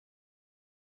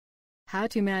How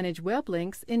to manage web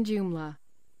links in Joomla.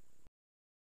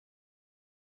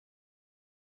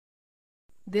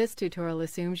 This tutorial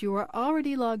assumes you are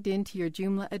already logged into your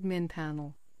Joomla admin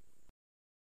panel.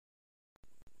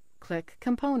 Click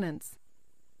Components,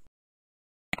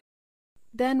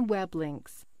 then Web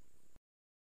Links,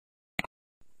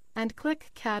 and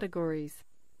click Categories.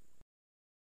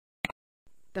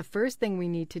 The first thing we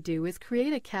need to do is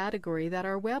create a category that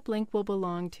our web link will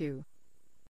belong to.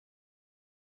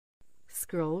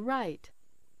 Scroll right.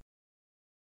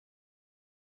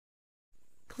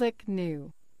 Click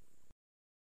New.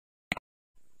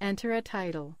 Enter a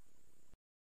title.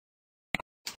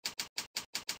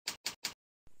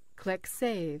 Click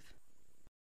Save.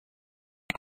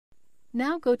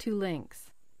 Now go to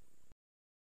Links.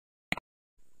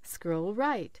 Scroll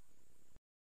right.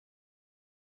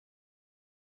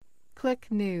 Click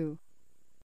New.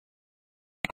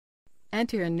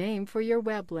 Enter a name for your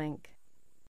web link.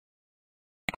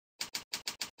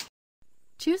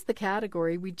 Choose the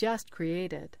category we just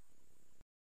created.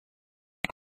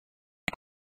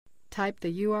 Type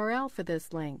the URL for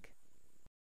this link.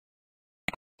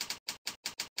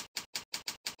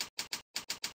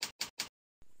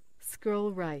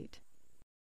 Scroll right.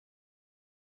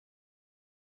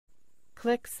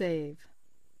 Click Save.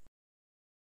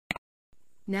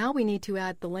 Now we need to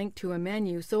add the link to a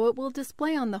menu so it will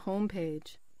display on the home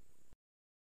page.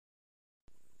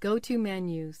 Go to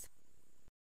Menus.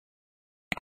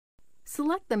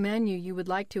 Select the menu you would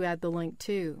like to add the link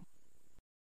to.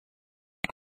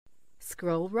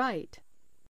 Scroll right.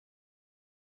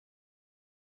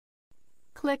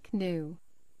 Click New.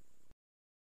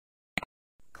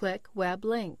 Click Web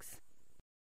Links.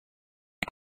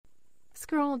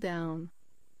 Scroll down.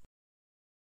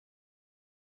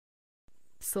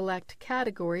 Select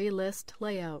Category List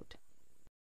Layout.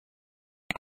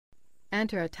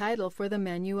 Enter a title for the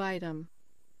menu item.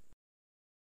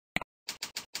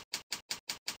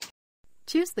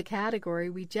 Choose the category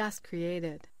we just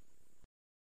created.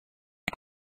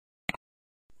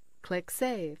 Click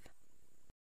Save.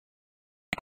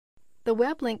 The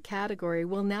web link category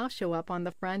will now show up on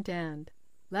the front end.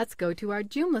 Let's go to our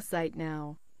Joomla site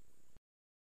now.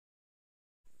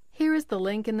 Here is the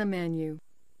link in the menu.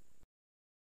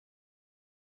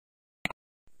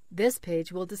 This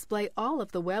page will display all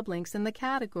of the web links in the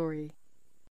category.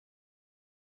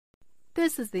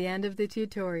 This is the end of the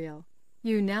tutorial.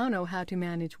 You now know how to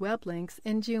manage web links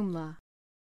in Joomla.